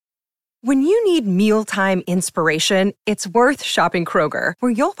When you need mealtime inspiration, it's worth shopping Kroger,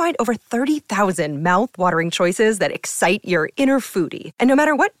 where you'll find over 30,000 mouth-watering choices that excite your inner foodie. And no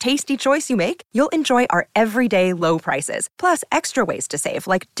matter what tasty choice you make, you'll enjoy our everyday low prices, plus extra ways to save,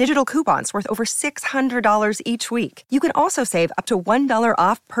 like digital coupons worth over $600 each week. You can also save up to $1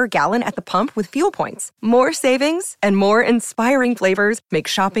 off per gallon at the pump with fuel points. More savings and more inspiring flavors make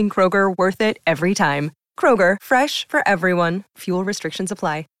shopping Kroger worth it every time. Kroger, fresh for everyone. Fuel restrictions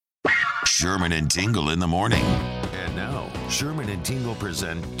apply. Sherman and Tingle in the morning. And now, Sherman and Tingle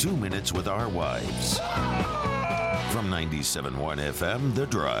present 2 Minutes with Our Wives. From 97.1 FM, The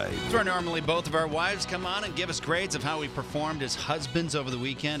Drive. It's where normally both of our wives come on and give us grades of how we performed as husbands over the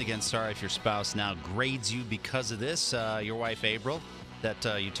weekend. Again, sorry if your spouse now grades you because of this. Your wife, April,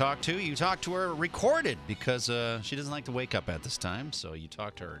 that you talked to her recorded because she doesn't like to wake up at this time. So you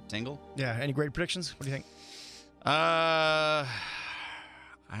talked to her. Tingle? Yeah, any grade predictions? What do you think?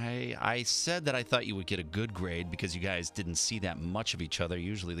 I said that I thought you would get a good grade because you guys didn't see that much of each other.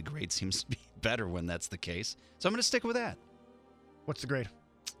 Usually the grade seems to be better when that's the case. So I'm going to stick with that. What's the grade?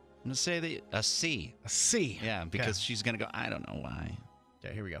 I'm going to say a C. A C? Yeah, because she's going to go, I don't know why.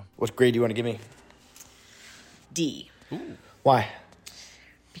 Okay, here we go. What grade do you want to give me? D. Ooh. Why?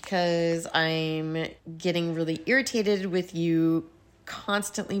 Because I'm getting really irritated with you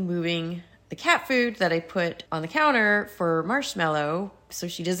constantly moving the cat food that I put on the counter for Marshmallow so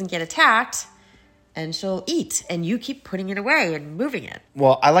she doesn't get attacked and she'll eat, and you keep putting it away and moving it.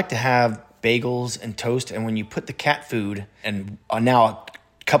 Well, I like to have bagels and toast, and when you put the cat food and now a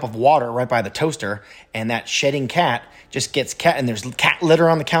cup of water right by the toaster, and that shedding cat just gets cat, and there's cat litter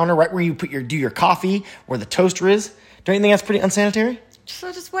on the counter right where you do your coffee, where the toaster is. Don't you think that's pretty unsanitary?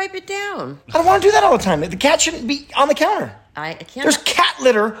 So just wipe it down. I don't want to do that all the time. The cat shouldn't be on the counter. I can't. There's cat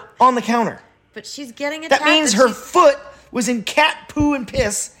litter on the counter. But she's getting attacked. That means her foot was in cat poo and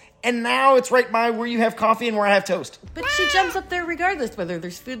piss, and now it's right by where you have coffee and where I have toast. But she jumps up there regardless whether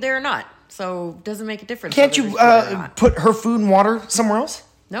there's food there or not. So it doesn't make a difference. Can't you put her food and water somewhere else?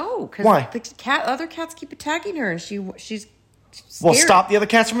 No, because Why? Other cats keep attacking her, and she's scared. Well, stop the other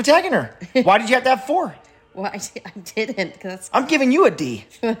cats from attacking her. Why did you have to have 4? Well, I didn't. Cause I'm giving you a D.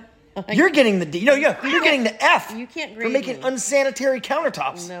 You're getting the D. You're getting the F. You can't grade for making me. unsanitary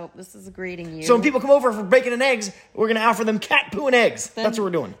countertops. No, this is grading you. So when people come over for bacon and eggs, we're going to offer them cat poo and eggs. That's what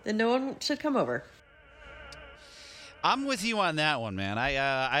we're doing. Then no one should come over. I'm with you on that one, man.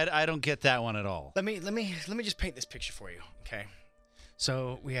 I don't get that one at all. Let me just paint this picture for you, okay?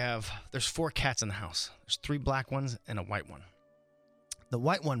 So there's 4 cats in the house. There's 3 black ones and a white one. The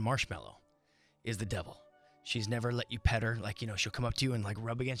white one, Marshmallow, is the devil. She's never let you pet her. Like, she'll come up to you and, like,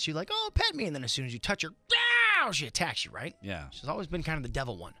 rub against you, like, oh, pet me. And then as soon as you touch her, she attacks you, right? Yeah. She's always been kind of the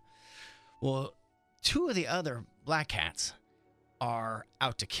devil one. Well, 2 of the other black cats are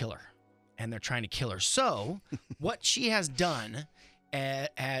out to kill her, and they're trying to kill her. So what she has done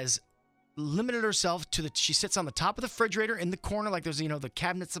has limited herself to she sits on the top of the refrigerator in the corner, like there's, the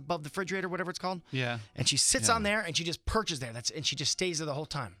cabinets above the refrigerator, whatever it's called. Yeah. And she sits on there, and she just perches there. And she just stays there the whole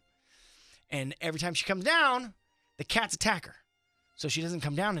time. And every time she comes down, the cats attack her. So she doesn't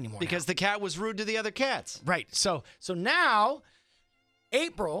come down anymore. Because the cat was rude to the other cats. Right. So now,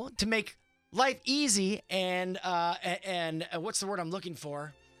 April, to make life easy and what's the word I'm looking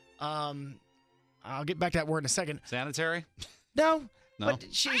for? I'll get back to that word in a second. Sanitary? No. But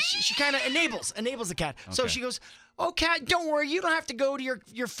she kind of enables the cat. Okay. So she goes, oh, cat, don't worry. You don't have to go to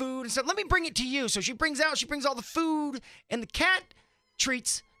your food and stuff. Let me bring it to you. So she brings all the food and the cat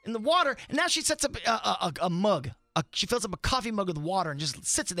treats in the water, and now she sets up a mug. She fills up a coffee mug with water and just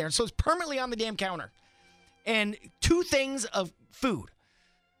sits it there, and so it's permanently on the damn counter. And 2 things of food.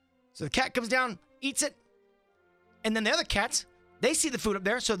 So the cat comes down, eats it, and then the other cats, they see the food up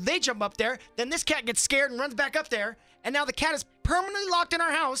there, so they jump up there. Then this cat gets scared and runs back up there, and now the cat is permanently locked in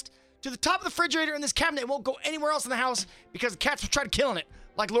our house to the top of the refrigerator in this cabinet. It won't go anywhere else in the house because the cats will try to kill it,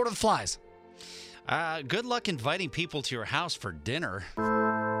 like Lord of the Flies. Good luck inviting people to your house for dinner.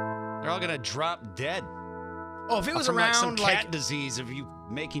 They're all going to drop dead. Oh, if it was from around some cat disease of you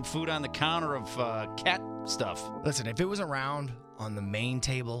making food on the counter of cat stuff. Listen, if it was around on the main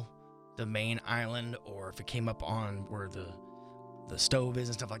table, the main island, or if it came up on where the stove is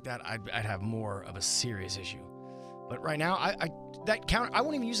and stuff like that, I'd have more of a serious issue. But right now, that counter, I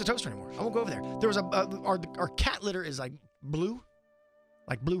won't even use the toaster anymore. I won't go over there. There was our cat litter is like blue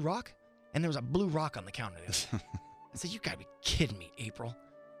rock, and there was a blue rock on the counter. I said, you gotta be kidding me, April.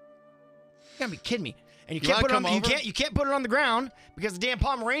 You gotta be kidding me. And you can't put it on. You can't put it on the ground because the damn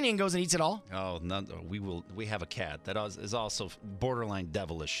Pomeranian goes and eats it all. Oh no, we have a cat that is also borderline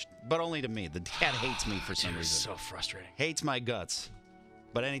devilish, but only to me. The cat hates me for some reason. So frustrating. Hates my guts.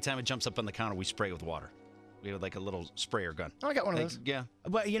 But anytime it jumps up on the counter, we spray it with water. We have like a little sprayer gun. Oh, I got one of those. Yeah.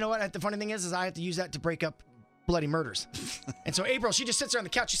 But you know what? The funny thing is I have to use that to break up bloody murders. And so April, she just sits there on the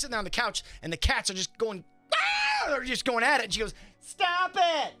couch. She's sitting there on the couch, and the cats are just going, they're just going at it. And she goes, "Stop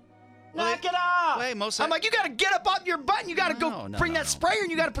it! Knock it off!" I'm like, you got to get up on your butt, and you got to bring that sprayer,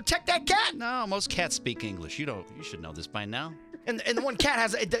 and you got to protect that cat. No, most cats speak English. You should know this by now. And the one cat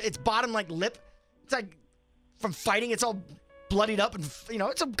has its bottom like lip. It's like from fighting. It's all bloodied up, and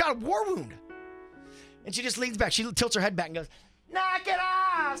it's got a war wound. And she just leans back. She tilts her head back and goes, "Knock it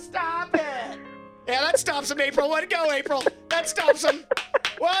off! Stop it!" Yeah, that stops him, April. Way to go, April. That stops him.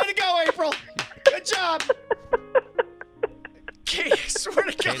 Way to go, April. Good job. Katie, I swear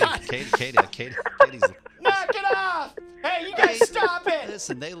to God. Katie's. Knock it off! Hey, you guys stop it!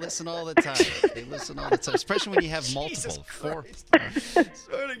 Listen, they listen all the time. Especially when you have multiple. Jesus 4.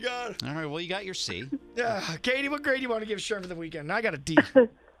 Swear to God. All right, well, you got your C. Katie, what grade do you want to give Sherman for the weekend? I got a D.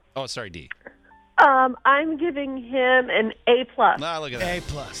 Oh, sorry, D. I'm giving him an A+. Ah, look at that.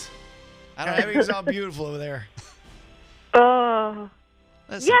 A+. Everything's all beautiful over there.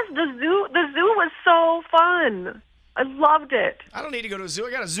 Yes, the zoo was so fun. I loved it. I don't need to go to a zoo. I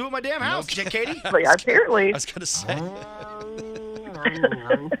got a zoo at my damn house, Katie. Apparently. I was going to say.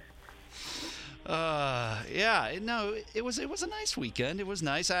 It was a nice weekend. It was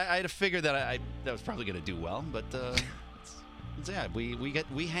nice. I had to figure that I was probably going to do well, but yeah,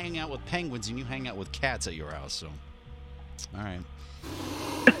 we hang out with penguins and you hang out with cats at your house, so all right.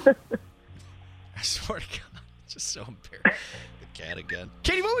 I swear to God, it's just so embarrassing. The cat again.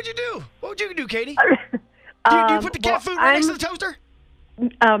 Katie, what would you do? What would you do, Katie? Do you put the cat food right next to the toaster?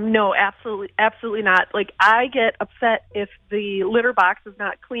 No, absolutely not. Like, I get upset if the litter box is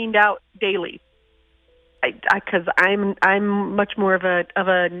not cleaned out daily. Because I'm much more of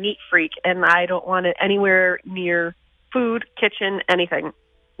a neat freak, and I don't want it anywhere near food, kitchen, anything.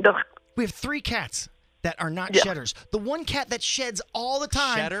 Ugh. We have 3 cats that are not shedders. The one cat that sheds all the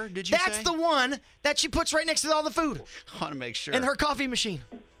time. Shedder, did you say? That's the one that she puts right next to all the food. I want to make sure. In her coffee machine.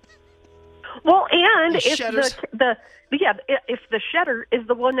 Well, and if shedders. if the shedder is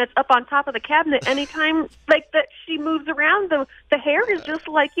the one that's up on top of the cabinet, anytime like that she moves around, the hair is just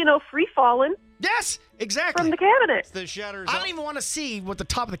like free falling. Yes, exactly. From the cabinet. The shedders. I don't even want to see what the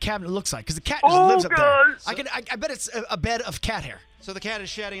top of the cabinet looks like because the cat just lives up there. I bet it's a bed of cat hair. So the cat is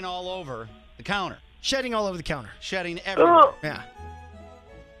shedding all over the counter. Shedding all over the counter. Shedding everywhere. Yeah.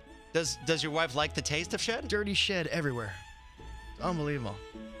 Does your wife like the taste of shed? Dirty shed everywhere. Unbelievable.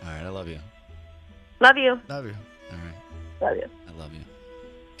 All right, I love you. Love you. Love you. All right. Love you. I love you.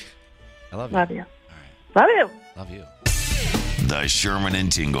 I love you. Love you. All right. Love you. Love you. The Sherman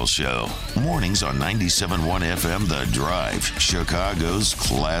and Tingle Show. Mornings on 97.1 FM The Drive, Chicago's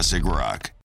classic rock.